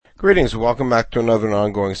Greetings and welcome back to another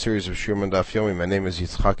ongoing series of Shiur Daf Yomi. My name is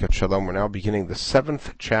Yitzchak Shalom. We're now beginning the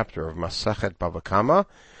 7th chapter of Masechet Bava Kama,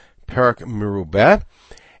 Perak Merubeh,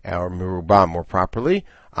 or Merubah more properly,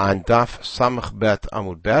 on Daf Samach Bet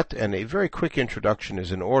Amud Bet, and a very quick introduction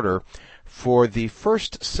is in order. For the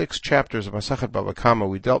first 6 chapters of Masechet Bava Kama,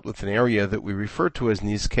 we dealt with an area that we refer to as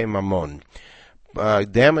Nizkei Mamon,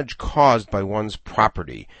 damage caused by one's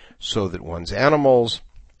property, so that one's animals,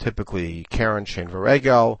 typically Karen, Shein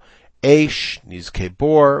Varegel, Eish, Nizkei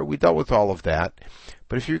Bor, we dealt with all of that.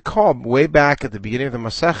 But if you recall, way back at the beginning of the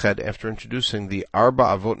Masechet, after introducing the Arba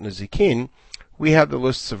Avot Nezikin, we had the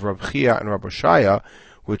lists of Rab Chia and Rab Oshaya,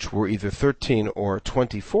 which were either 13 or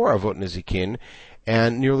 24 Avot Nezikin,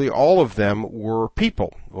 and nearly all of them were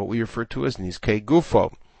people, what we refer to as Nizkei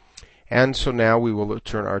Gufo. And so now we will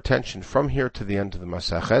turn our attention from here to the end of the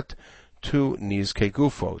Masechet to Nizkei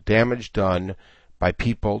Gufo, damage done by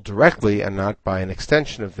people directly and not by an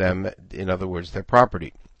extension of them, in other words, their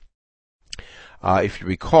property. If you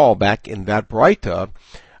recall, back in that Braita,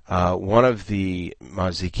 one of the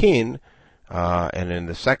Mazikin, and in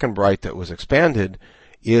the second Braita that was expanded,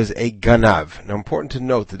 is a Ganav. Now, important to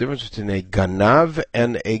note the difference between a Ganav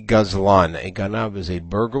and a Gazlan. A Ganav is a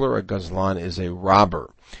burglar, a Gazlan is a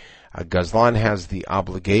robber. A Gazlan has the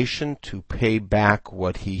obligation to pay back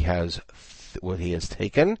what he has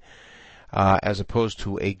taken, as opposed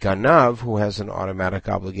to a Ganav who has an automatic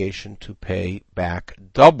obligation to pay back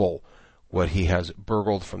double what he has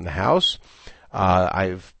burgled from the house.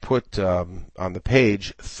 I've put on the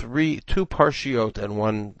page two parshiot and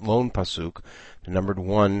one lone pasuk, numbered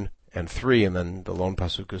 1 and 3, and then the lone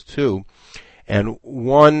pasuk is 2. And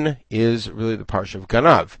 1 is really the parsha of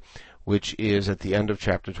Ganav, which is at the end of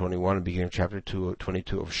chapter 21 and beginning of chapter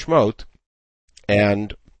 22 of Shmot.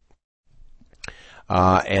 And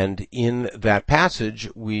in that passage,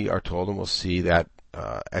 we are told, and we'll see that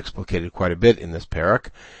explicated quite a bit in this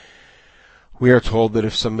parak, we are told that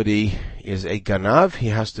if somebody is a ganav, he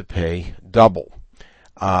has to pay double.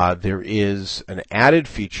 There is an added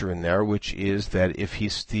feature in there, which is that if he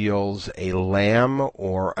steals a lamb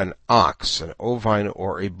or an ox, an ovine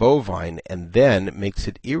or a bovine, and then makes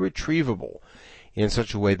it irretrievable in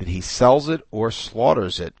such a way that he sells it or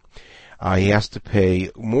slaughters it, he has to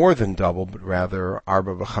pay more than double, but rather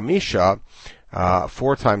arba v'chamisha,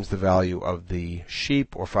 4 times the value of the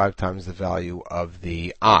sheep or 5 times the value of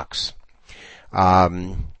the ox.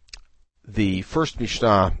 The first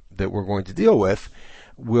Mishnah that we're going to deal with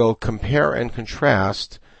will compare and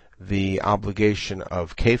contrast the obligation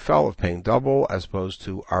of kefel, of paying double, as opposed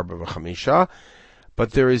to arba v'chamisha.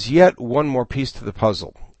 But there is yet one more piece to the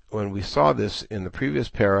puzzle. When we saw this in the previous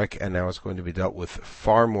parak, and now it's going to be dealt with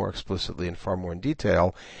far more explicitly and far more in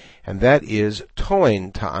detail, and that is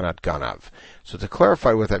toin ta'anat ganav. So to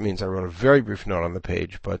clarify what that means, I wrote a very brief note on the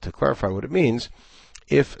page, but to clarify what it means,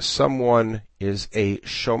 if someone is a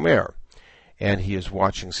shomer, and he is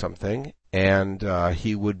watching something, and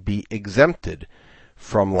he would be exempted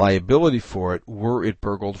from liability for it were it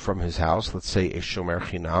burgled from his house, let's say a shomer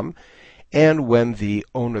chinam, and when the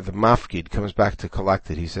owner, the mafkid, comes back to collect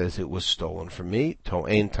it, he says it was stolen from me,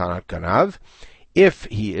 to'ein tanat ganav. If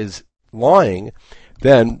he is lying,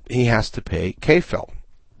 then he has to pay kefel.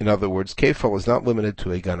 In other words, kefel is not limited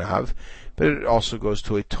to a ganav, but it also goes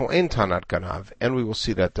to a to'ein tanat ganav, and we will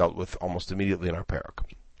see that dealt with almost immediately in our parak.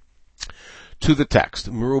 To the text,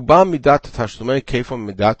 Merubah midat tashlumei kefel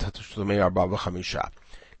midat tashlumei arba v'chamisha.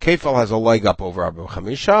 Kefel has a leg up over Arba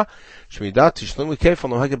Chamisha. Shmidat Tishlum Kefel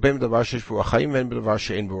noheged beim davar sheish b'ruach chayim and b'davar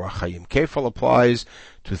she'ein b'ruach chayim. Kefel applies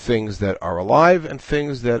to things that are alive and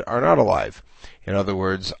things that are not alive. In other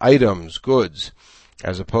words, items, goods,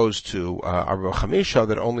 as opposed to Arba Chamisha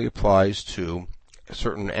that only applies to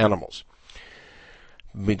certain animals.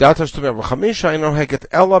 Midat Tishlum Arba Chamisha noheged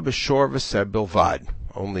ella b'shor v'seb bilvad.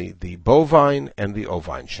 Only the bovine and the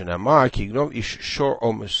ovine. Shenamar ki gnov ish shor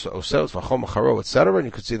oseos v'chom acharo, etc. And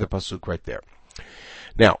you can see the pasuk right there.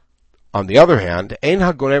 Now, on the other hand, ein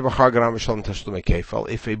hagonev achar ganam v'shalom tashlumei kefel.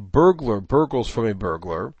 If a burglar burgles from a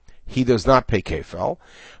burglar, he does not pay kefel.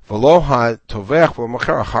 V'lo hatovech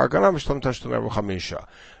v'macher achar ganam v'shalom tashlumei v'chamisha.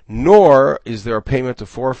 Nor is there a payment of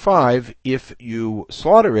 4 or 5 if you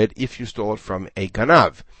slaughter it, if you stole it from a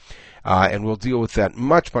ganav. And we'll deal with that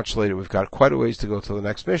much, much later. We've got quite a ways to go to the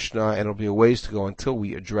next Mishnah, and it'll be a ways to go until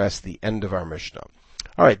we address the end of our Mishnah.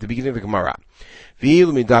 Alright, the beginning of the Gemara. It's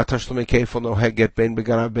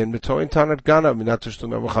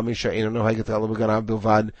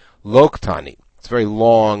a very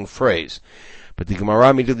long phrase. But the Gemara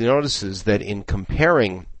immediately notices that in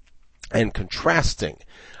comparing and contrasting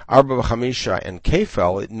Arba v'chamisha and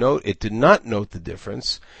Kefel, it did not note the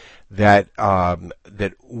difference that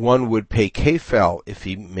one would pay kefel if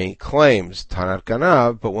he made claims tanat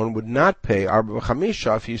ganav, but one would not pay arba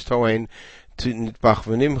v'chamisha if he's towing to nitbach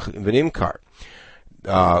v'nimkar,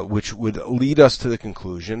 which would lead us to the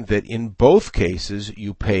conclusion that in both cases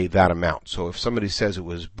you pay that amount. So if somebody says it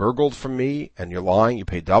was burgled from me and you're lying, you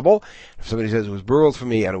pay double. If somebody says it was burgled from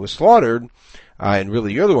me and it was slaughtered, and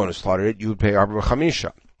really you're the one who slaughtered it, you would pay arba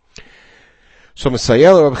v'chamisha. So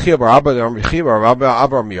Masayel Rabbi Chia bar Abba Rabbi Chia bar Abba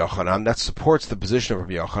Rabbi Yochanan, that supports the position of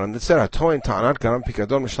Rabbi Yochanan that said Hatoin Ta'anat Ganam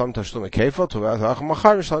Pikadon Mishlam Tashlum Kefil Tovach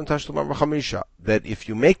Machar Mishlam Tashlum Arba Chamisha, that if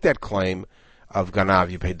you make that claim of Ganav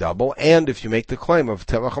you pay double, and if you make the claim of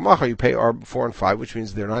Tevach Machar you pay Arba 4 and 5, which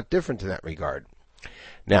means they're not different in that regard.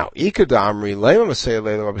 Now, Ikada Amri Lema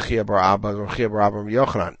Masayel Rabbi Chia bar Abba Rabbi Chia bar Abba Rabbi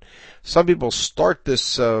Yochanan. Some people start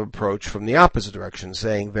this approach from the opposite direction,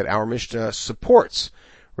 saying that our Mishnah supports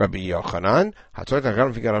Rabbi Yochanan,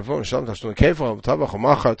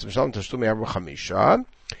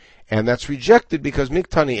 and that's rejected because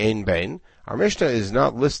Miktani Ein Bain. Our Mishnah is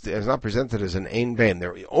not listed, is not presented as an Ein Bain.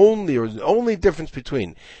 The only difference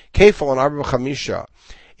between Kefal and Arba Chamisha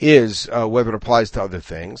is whether it applies to other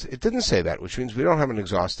things. It didn't say that, which means we don't have an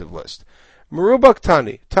exhaustive list. Merubak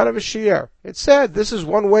Tani, Tana V'Shiyar. It said this is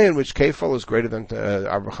one way in which Kefal is greater than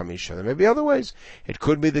Arba Chamisha. There may be other ways. It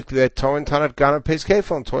could be that Toin Tanat Gana pays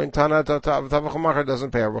Kefal and Toin Tanat Tavachamacher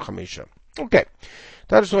doesn't pay Arba Chamisha. Okay.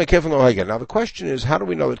 That is why Kefal no Hagen. Now the question is, how do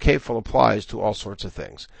we know that Kefal applies to all sorts of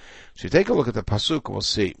things? So you take a look at the Pasuk and we'll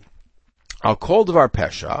see. Al Kol Devar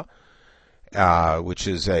Pesha, which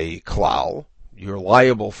is a klal, you're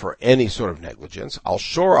liable for any sort of negligence. Al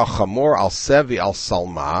Shor, Al Chamor, Al Sevi, Al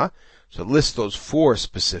Salma. So it lists those 4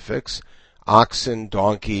 specifics: oxen,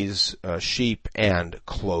 donkeys, sheep, and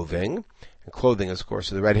clothing. And clothing is, of course,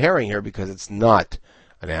 the red herring here because it's not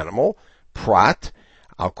an animal. Prat.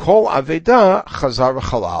 Al kol aveda chazar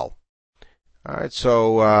v'chalal. All right,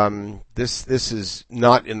 so this is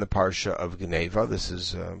not in the parsha of Geneva. This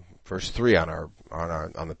is verse 3 on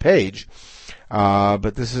the page,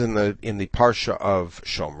 but this is in the parsha of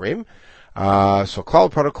Shomrim. So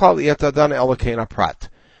klal prat klal yetadan elokein prat.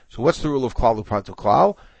 So what's the rule of klal uprat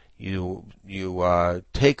klal? You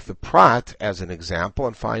take the prat as an example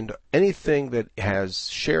and find anything that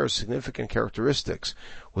shares significant characteristics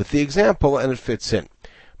with the example and it fits in.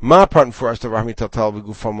 Ma prat for us to rahmi tatal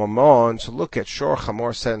v'gufam. So look at shor,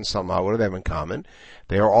 chamor, set, and salma. What do they have in common?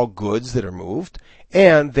 They are all goods that are moved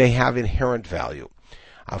and they have inherent value.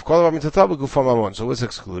 So what's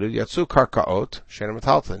excluded? Yatsu karkaot shena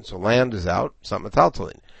metaltalin. So land is out, it's not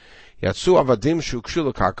metaltalin. Yatsu avadim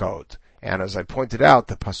shukshu karkaot. And as I pointed out,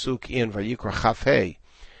 the pasuk in Vayikra Chafei,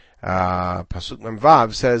 pasuk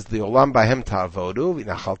Memvav says, "The olam bahem ta'avodu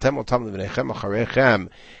v'nachaltem otam l'vnechem acharechem."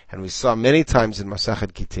 And we saw many times in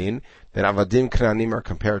Masachet Kitin that avadim k'nanim are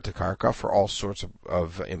compared to karka for all sorts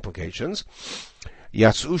of implications.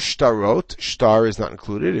 Yatsu shtarot, shtar is not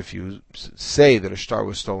included. If you say that a shtar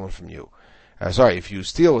was stolen from you, if you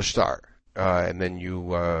steal a shtar and then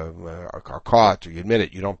you are caught or you admit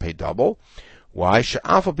it, you don't pay double. Why? They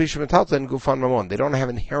don't have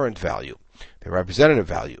inherent value. They represent a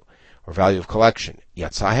value, or value of collection.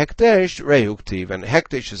 Yatsa hekdesh rehuktiv, and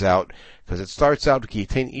hekdesh is out because it starts out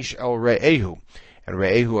kitain ish el re'ehu, and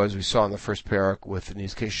re'ehu, as we saw in the first parak with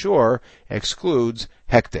Nizkei Shur, excludes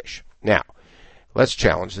hekdesh. Now, let's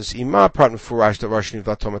challenge this. Ima prat mefurash davar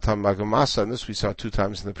shnivlat tomatam magomasa, and this we saw 2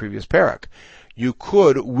 times in the previous parak. You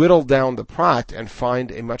could whittle down the prat and find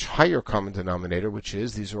a much higher common denominator, which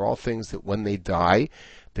is these are all things that when they die,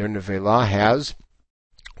 their nevela has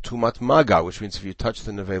tumat maga, which means if you touch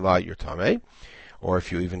the nevela, you're tameh, or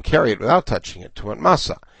if you even carry it without touching it, tumat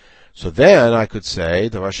masa. So then I could say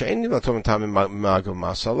so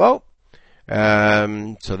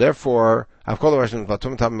therefore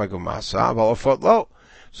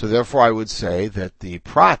So therefore I would say that the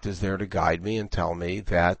prat is there to guide me and tell me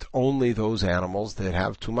that only those animals that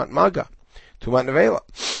have tumat maga, tumat nevela,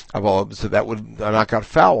 so that would knock out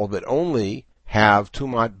foul, but only have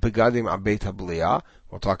tumat begadim abeit habliya.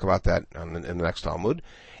 We'll talk about that in the next Talmud.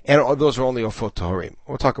 And those are only ofot taharim.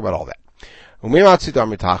 We'll talk about all that.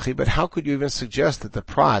 But how could you even suggest that the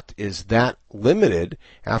prat is that limited?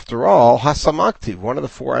 After all, hasamaktiv, one of the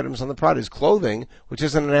 4 items on the prat is clothing, which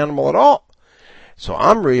isn't an animal at all. So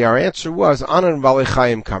Amri, our answer was, Anan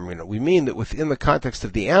Balechayim Kamrina. We mean that within the context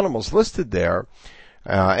of the animals listed there,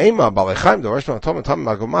 that's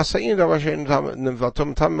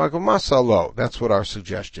what our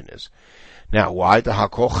suggestion is. Now, why? The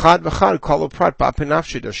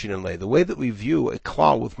way that we view a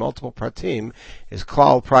klal with multiple pratim is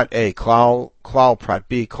klal prat A, klal prat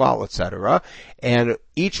B, klal, etc. And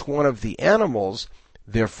each one of the animals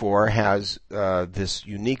therefore has this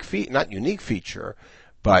not unique feature,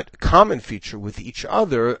 but common feature with each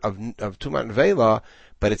other of Tumat and Vela,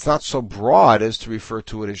 but it's not so broad as to refer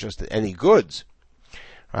to it as just any goods.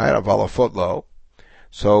 Right? Avalafot lo.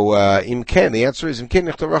 So, imken, the answer is imken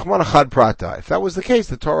nichtav rachmana chad prata. If that was the case,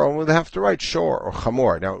 the Torah only would have to write shor or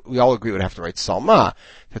chamor. Now, we all agree it would have to write salma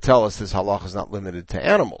to tell us this halach is not limited to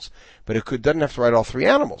animals. But it doesn't have to write all three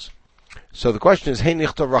animals. So the question is, hey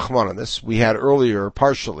nichtav rachmana. This we had earlier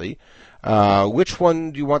partially. Which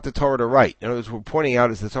one do you want the Torah to write? In other words, what we're pointing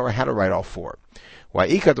out is the Torah had to write all four. Why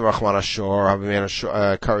ikat rachmana shor,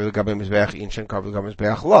 kari l'gabei mizbeach inshen, kari l'gabei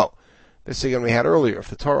mizbeach lo. This again we had earlier. If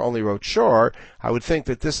the Torah only wrote shor, I would think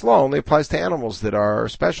that this law only applies to animals that are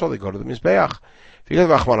special. They go to the Mizbeach. If you get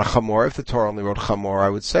Rachmana Chamor, if the Torah only wrote Chamor,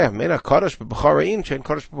 I would say, Mena Kodesh b'Bechara in, Chen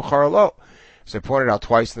Kodesh b'Bechara lo. As I pointed out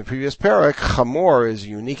twice in the previous parak, Chamor is a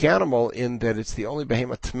unique animal in that it's the only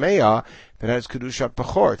Behema Tmeya that has Kedushat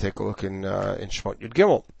Bechor. Take a look in Shmot Yud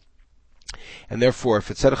Gimel. And therefore,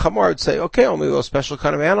 if it said a Chamor, I would say, okay, only those special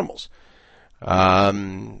kind of animals.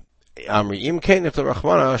 Amri imkein if the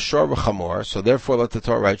Rachmana shor v'chamor, so therefore let the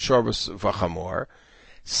Torah write shor v'chamor,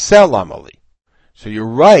 sel amali. So you're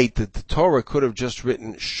right that the Torah could have just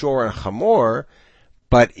written shor and chamor,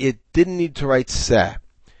 but it didn't need to write seh,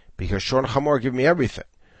 because shor and chamor give me everything.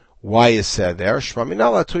 Why is seh there?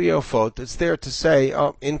 Shmaminala tu yofot. It's there to say,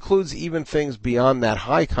 includes even things beyond that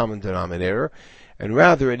high common denominator, and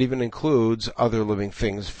rather it even includes other living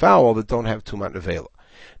things, fowl, that don't have tumat nevela.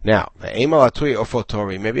 Now,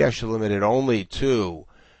 maybe I should limit it only to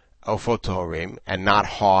ofotorim and not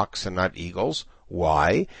hawks and not eagles.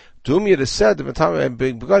 Why? At least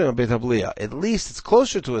it's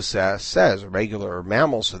closer to a says, a regular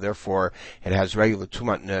mammal, so therefore it has regular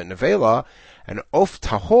tumat nevela. And of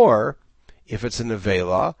tahor, if it's a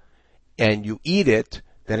nevela and you eat it,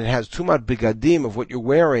 then it has tumat bigadim of what you're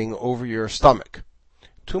wearing over your stomach.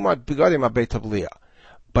 Tumat bigadim abetablia.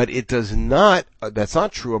 But it does not, that's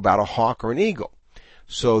not true about a hawk or an eagle.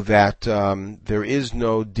 So that there is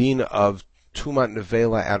no din of tumat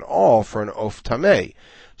nevela at all for an of tameh.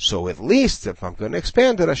 So at least, if I'm going to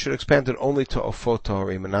expand it, I should expand it only to ofot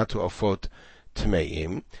tahorim and not to ofot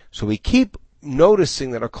tameim. So we keep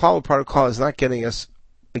noticing that our klal protocol is not getting us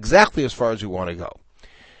exactly as far as we want to go.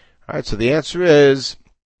 Alright, so the answer is,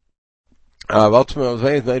 so the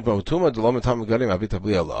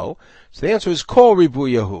answer is kol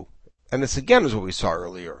ribuyahu. And this again is what we saw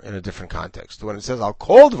earlier in a different context. When it says I'll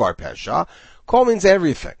kol dvar pesha, kol means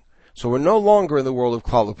everything. So we're no longer in the world of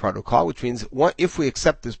klal protocol, which means if we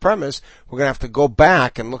accept this premise, we're going to have to go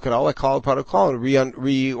back and look at all the klal protocol and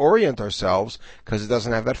reorient ourselves because it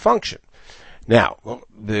doesn't have that function. Now, what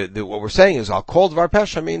we're saying is I'll kol dvar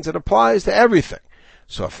pesha means it applies to everything.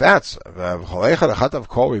 So if that's do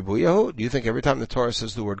you think every time the Torah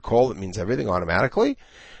says the word kol, it means everything automatically?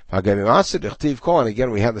 And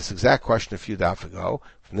again, we had this exact question a few daf ago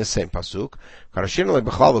from this same pasuk. This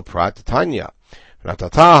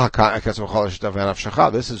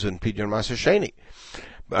is in Pidyon Maser Sheni.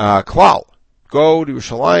 Klal. Go to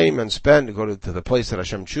Yerushalayim and go to the place that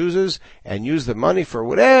Hashem chooses and use the money for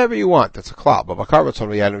whatever you want. That's a klal.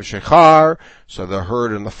 So the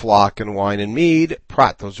herd and the flock and wine and mead,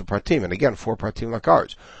 prat, those are pratim. And again, 4 pratim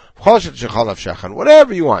lakars.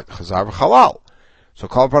 Whatever you want. So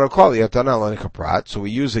kol protocol, prat. So we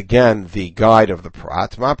use again the guide of the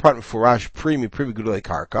prat. Ma prat mfurash primi gudulei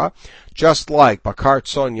karka. Just like bakar,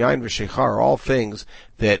 tzon, yain, v'shechar are all things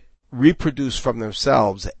that reproduce from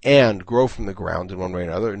themselves and grow from the ground in one way or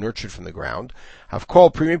another, nurtured from the ground, have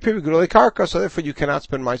called premium gudolei karka, so therefore you cannot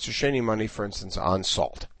spend Meiser Sheni money, for instance, on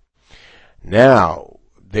salt. Now,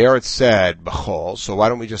 there it said, b'chol, so why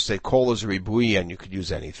don't we just say kol is a ribui and you could use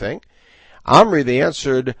anything? Amri, they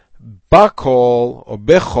answered, bakol or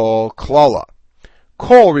bechol klala.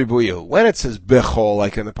 Kol ribuyu. When it says bechol,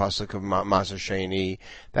 like in the pasuk of Meiser Sheni,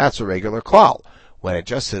 that's a regular klal. When it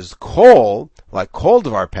just says kol, like kol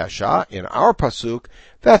dvar pesha, in our pasuk,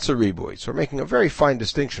 that's a ribui. So we're making a very fine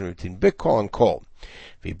distinction between bikol and kol.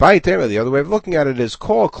 V'baytem, the other way of looking at it is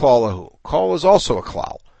kol klalahu. Kol is also a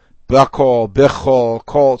klal. Bakol, bichol,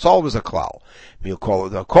 kol, it's always a klal. The kol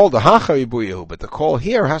dehacha ribuyu, but the kol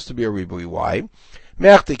here has to be a ribui. Why? In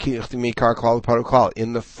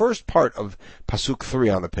the first part of pasuk 3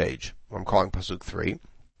 on the page, I'm calling pasuk 3,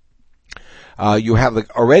 you have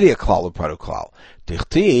already a klal of protocol.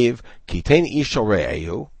 Dichtiv, kitein ish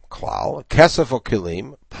re'ehu, klal, kesef o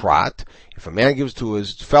kilim, prat. If a man gives to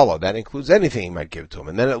his fellow, that includes anything he might give to him.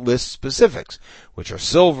 And then it lists specifics, which are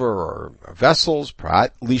silver or vessels,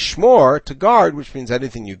 prat. Lishmor, to guard, which means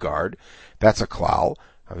anything you guard. That's a klal.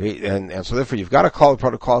 And so therefore you've got to call the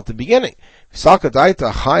protocol at the beginning. So if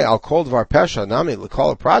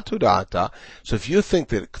you think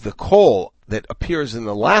that the kol that appears in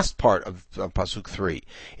the last part of Pasuk 3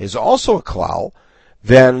 is also a klal,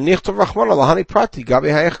 then nichtav rachmana lahani prati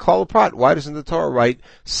gabi hayech klal prat. Why doesn't the Torah write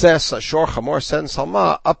ses shor chamor sen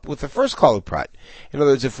salma up with the first klal prat? In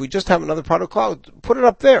other words, if we just have another protocol, put it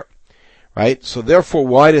up there. Right? So therefore,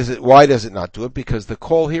 why does it not do it? Because the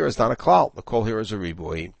kol here is not a klal. The kol here is a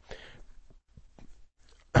ribui.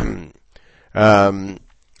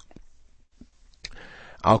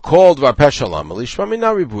 I'll call dvar peshalam alishma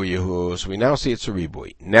mina ribuyehu. So we now see it's a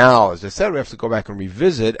ribui. Now, as I said, we have to go back and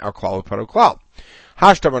revisit our klal protocol.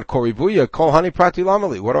 Hashtaman kol ribuya kol hani prati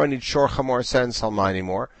lamali. What do I need shor chamor sen salma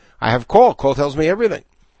anymore? I have kol. Kol tells me everything.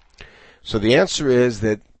 So the answer is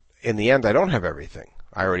that in the end, I don't have everything.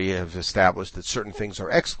 I already have established that certain things are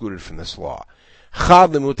excluded from this law.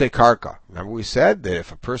 Chad lemute karka. Remember we said that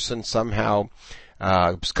if a person somehow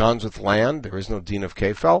absconds with land, there is no din of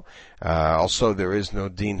kefel. Also, there is no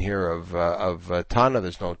din here of tana.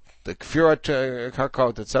 There's no the kfirat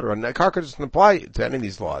karkot, etc. And karka doesn't apply to any of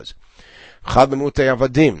these laws. Chad lemute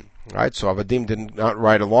avadim. Right, so avadim did not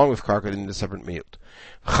ride along with karka in the separate miyut.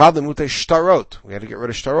 Chad lemute shtarot. We had to get rid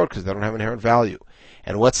of shtarot because they don't have inherent value.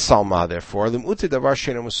 And what's salma, therefore?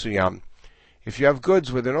 If you have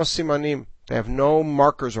goods where there are no simanim, they have no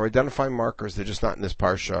markers or identifying markers, they're just not in this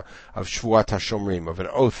parsha of shvuat hashomrim, of an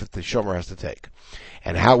oath that the shomer has to take.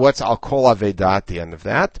 And what's al kol aveda at the end of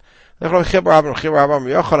that? If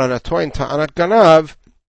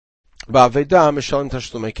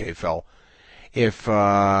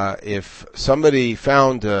somebody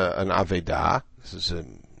found an aveda, this is a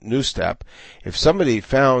new step, if somebody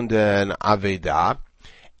found an aveda,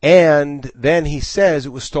 and then he says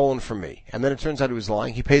it was stolen from me, and then it turns out he was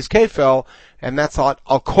lying, he pays kefel, and that's al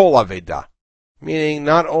kol aveda. Meaning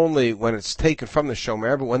not only when it's taken from the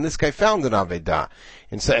shomer, but when this guy found an aveda,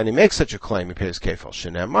 and he makes such a claim, he pays kefel.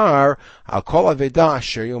 Shenemar, al kol aveda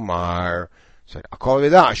asher yomar. It's like, al kol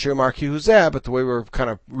aveda asher yomar ki huzeh, but the way we're kind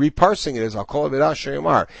of reparsing it is al kol aveda asher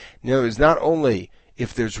yomar. In other words, not only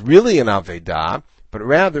if there's really an aveda, but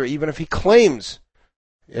rather even if he claims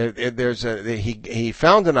he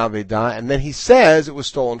found an aveda, and then he says it was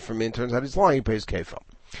stolen from me, and turns out he's lying, he pays kefel.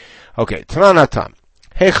 Okay, Tananatam.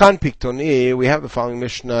 Hechan Piktoni, we have the following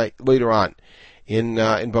Mishnah later on in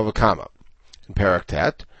Bava Kama, in Parak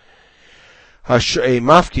Tet. A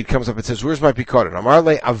mafkid comes up and says, "Where's my pikorin?"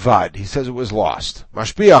 Amarle avad. He says it was lost.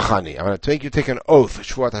 Mashbiachani. I'm going to make you take an oath,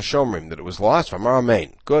 shvuat hashomrim, that it was lost. Amar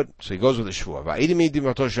amen. Good. So he goes with the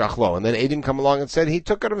shvuah. And then Edim come along and said he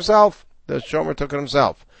took it himself. The shomer took it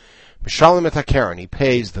himself. Mishalim et hakeren. He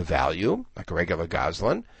pays the value, like a regular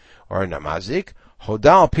gazlan or a namazik.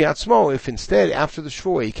 Hodal piatzmo. If instead, after the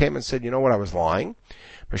shvuah, he came and said, "You know what? I was lying."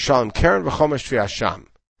 Mishalim keren v'chomesh v'asham.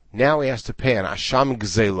 Now he has to pay an asham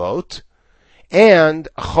gzelot and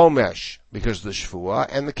a chomesh, because of the shvuah,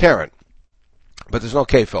 and the keren. But there's no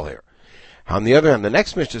kefil here. On the other hand, the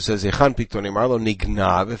next Mishnah says, Echan piktonim arlo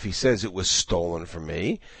nignav, if he says it was stolen from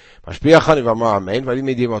me. If the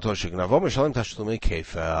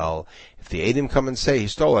Edim come and say he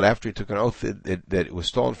stole it after he took an oath that it was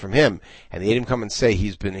stolen from him, and the Edim come and say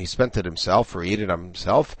he spent it himself, or he ate it on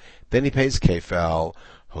himself, then he pays kefil.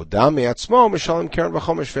 Again,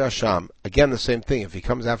 the same thing. If he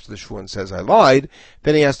comes after the shvuah and says, I lied,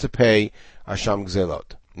 then he has to pay Asham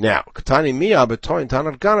Gzelot. Now, Katani Mia, Betoin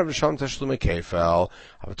Tanat Ganav, Mishlam Tashlume Kefel,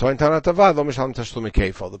 Betoin Tanat Avad, Lo Mishlam Tashlume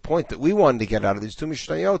Kefel. The point that we wanted to get out of these two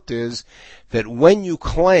Mishnayot is that when you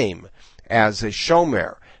claim as a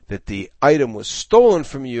shomer that the item was stolen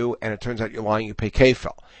from you, and it turns out you're lying, you pay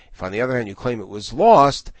Kefel. If on the other hand you claim it was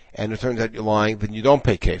lost, and it turns out you're lying, then you don't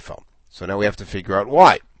pay Kefel. So now we have to figure out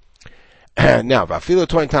why. Now, Vafilo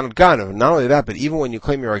Toin Tanat Ganav, not only that, but even when you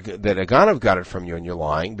claim that a Ganav got it from you and you're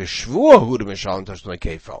lying, B'shvuah Huda Mishalim Tashlume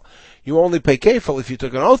Kefel. You only pay Kefel if you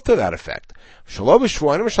took an oath to that effect. Shalo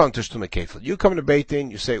B'shvuah and Mishalim Tashlume Kefel. You come to Beit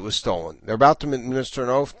Din, you say it was stolen. They're about to administer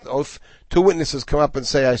an oath. Two witnesses come up and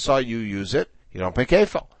say, I saw you use it. You don't pay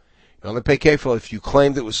Kefel. You only pay Kefel if you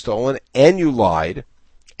claimed it was stolen and you lied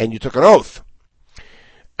and you took an oath.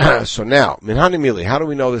 So now, Minhani Mili, how do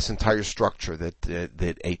we know this entire structure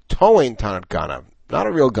that a Toin Tanat Ganav, not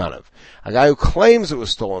a real Ganav, a guy who claims it was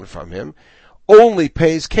stolen from him, only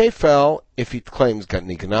pays Kefel if he claims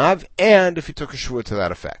Ganav and if he took a shvuah to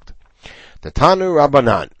that effect. The Tanu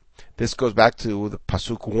Rabbanan. This goes back to the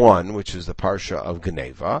Pasuk 1, which is the Parsha of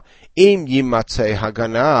Geneva. Im Yimatzeh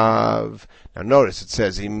Haganav. Now notice, it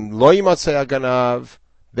says, Im Lo Yimatzeh Haganav,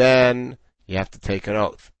 then you have to take an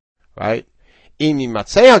oath, right? Im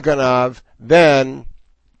Yimatzeh Haganav, then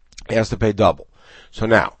he has to pay double. So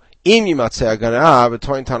now, this is not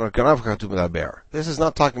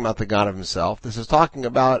talking about the ganav himself. This is talking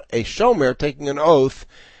about a shomer taking an oath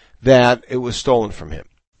that it was stolen from him,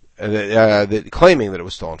 claiming that it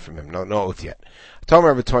was stolen from him. No oath yet.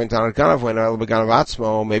 Maybe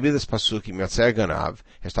this pasuk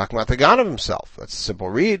is talking about the ganav himself. That's a simple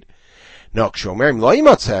read. No, because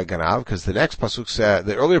the next pasuk says,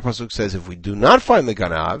 the earlier pasuk says, if we do not find the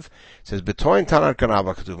ganav, it says betoin tanat ganav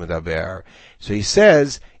katuv medaber. So he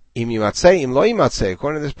says, im yimatzei, im lo yimatzei,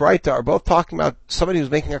 according to this Braita, are both talking about somebody who's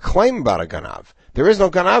making a claim about a ganav. There is no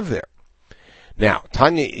ganav there. Now,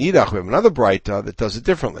 Tanya Yidach, we have another Braita that does it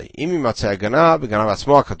differently. Im yimatzei ganav, ganav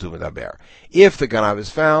atzmo katuv medaber. If the ganav is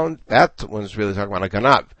found, that one's really talking about a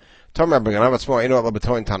ganav.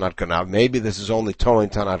 Maybe this is only toin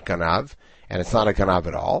tanat ganav, and it's not a ganav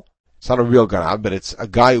at all. It's not a real ganav, but it's a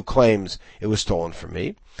guy who claims it was stolen from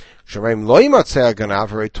me. We already have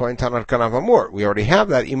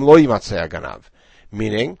that, im lo yimatzei ganav,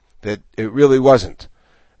 meaning that it really wasn't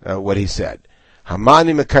what he said. Why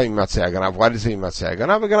does he yimatzei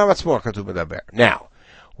ganav? Now,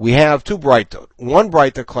 we have two Braitot. One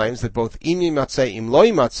Braita claims that both im yimatzei, im lo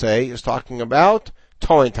yimatzei is talking about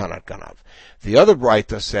toin tanat ganav. The other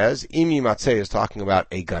Braita says im yimatzei is talking about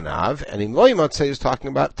a ganav, and im lo yimatzei is talking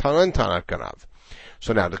about toin tanat ganav.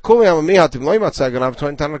 So now the kuli amamihat im lo yimatzei ganav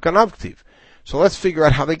toin tanat ganav ktiv. So let's figure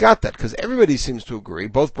out how they got that, because everybody seems to agree,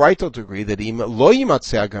 both Braitot agree, that im lo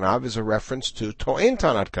yimatzei ganav is a reference to toin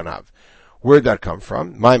tanat ganav. Where'd that come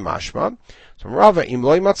from? My mashma. So Rava im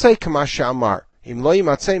lo yimatzei kamash amar. Im lo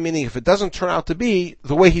yimatzei meaning if it doesn't turn out to be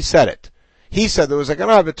the way he said it. He said there was a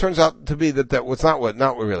ganav. It turns out to be that was not what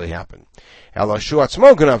really happened. Now, in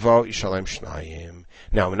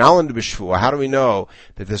Alan b'shvua, how do we know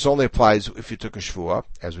that this only applies if you took a shvua?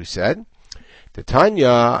 As we said, the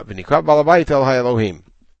Tanya v'nikra balabayit el ha'elohim.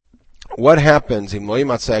 What happens in lo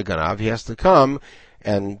yimatzei ganav? He has to come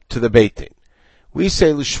and to the beit din. We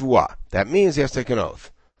say l'shvua. That means he has to take an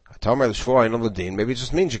oath. Maybe it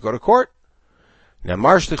just means you go to court. In two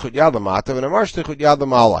parshiyot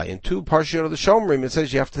of the Shomrim, it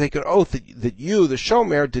says you have to take an oath that you, the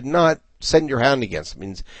Shomer, did not send your hand against. It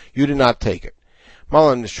means you did not take it.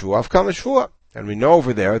 And we know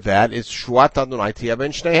over there that it's Shvuat Adonai Tiyeh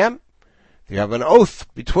ben Shnehem. You have an oath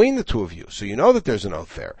between the two of you, so you know that there's an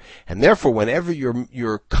oath there. And therefore, whenever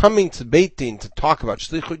you're coming to Beit Din to talk about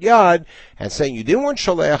Shlichut Yad and saying you didn't want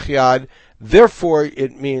Sholeach Yad, therefore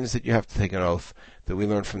it means that you have to take an oath that we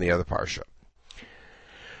learned from the other parsha.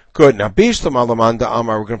 Good. Now, Bishlam Alamanda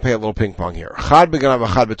Amar, we're going to play a little ping pong here. Chad beganav,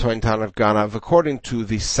 chad betoin tanat ganav. According to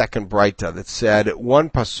the second Braita that said one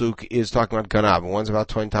pasuk is talking about ganav and one's about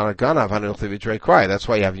toin tanat ganav. Hanil tivitrei cry. That's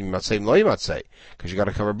why you have yimatzei lo yimatzei, because you got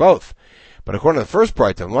to cover both. But according to the first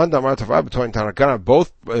Braita, one damar tavad betoin tanat ganav.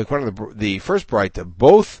 Both according to the first Braita,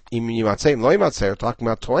 both yimatzei lo yimatzei are talking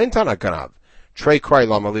about toin tanat ganav. Trei cry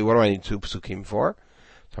lamali. What do I need two pasukim for?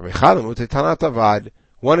 Tamichad mutei tanat avad.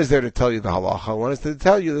 One is there to tell you the halacha, one is to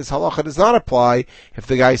tell you this halacha does not apply if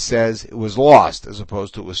the guy says it was lost as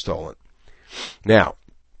opposed to it was stolen. Now,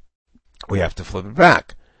 we have to flip it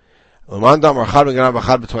back. So according to the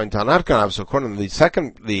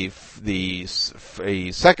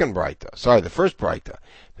first Braita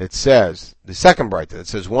that says,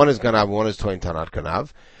 one is ganav, one is toin tanat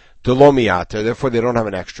ganav, delomiyata, therefore they don't have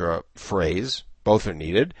an extra phrase, both are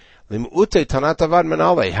needed. How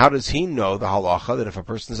does he know the halacha that if a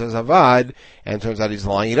person says avad and turns out he's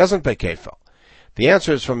lying, he doesn't pay kefil? The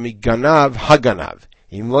answer is from miganav haganav.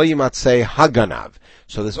 Im lo yimatzei haganav.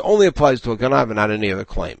 So this only applies to a ganav and not any other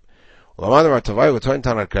claim.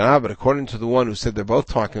 But according to the one who said they're both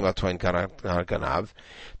talking about toin ganav,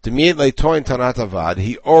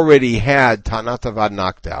 he already had tanat avad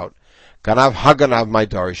knocked out. Ganav haganav my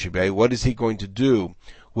darishibei. What is he going to do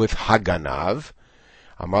with haganav?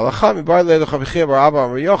 To tell me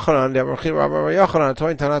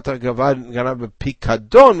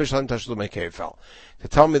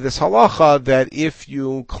this halacha that if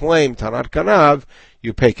you claim tanat ganav,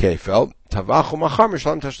 you pay kefel.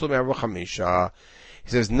 He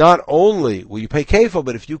says not only will you pay kefel,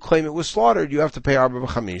 but if you claim it was slaughtered, you have to pay arba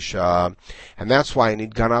v'chamisha. And that's why I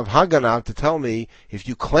need ganav haganav to tell me if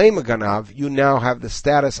you claim a ganav, you now have the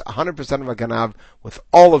status 100% of a ganav with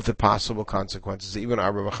all of the possible consequences, even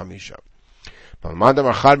arba v'chamisha.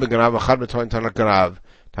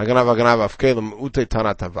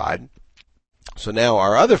 So now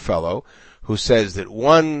our other fellow, who says that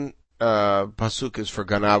one pasuk is for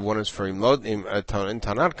ganav, one is for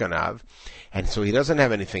tanat ganav, and so he doesn't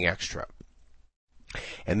have anything extra.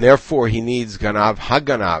 And therefore he needs ganav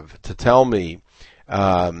haganav to tell me,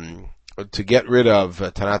 to get rid of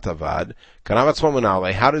Tanat Avad. Ganav atzmo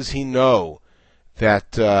minale. How does he know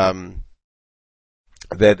that that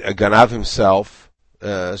Ganav himself?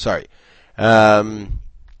 How does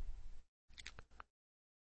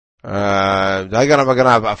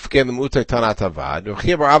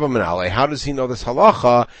he know this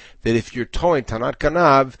halacha that if you're towing Tanat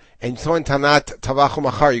Ganav and towing Tanat Tavachu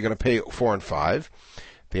Machar, you're going to pay 4 and 5?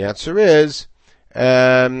 The answer is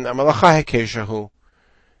that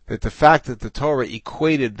the fact that the Torah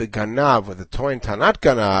equated the Ganav with the towing Tanat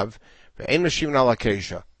Ganav,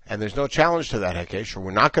 and there's no challenge to that Hekesh, or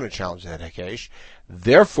we're not going to challenge that Hekesh.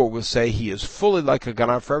 Therefore, we'll say he is fully like a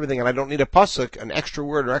Ganav for everything, and I don't need a pasuk, an extra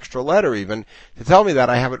word or extra letter even, to tell me that.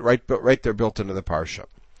 I have it right there built into the parsha.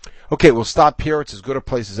 Okay, we'll stop here. It's as good a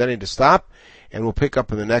place as any to stop, and we'll pick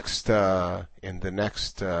up in the next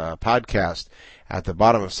podcast at the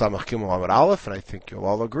bottom of Samach Gimel Amud Aleph, and I think you'll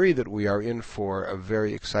all agree that we are in for a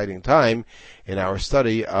very exciting time in our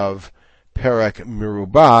study of Perek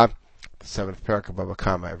Merubah, the 7th Perek of Bava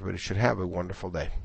Kama. Everybody should have a wonderful day.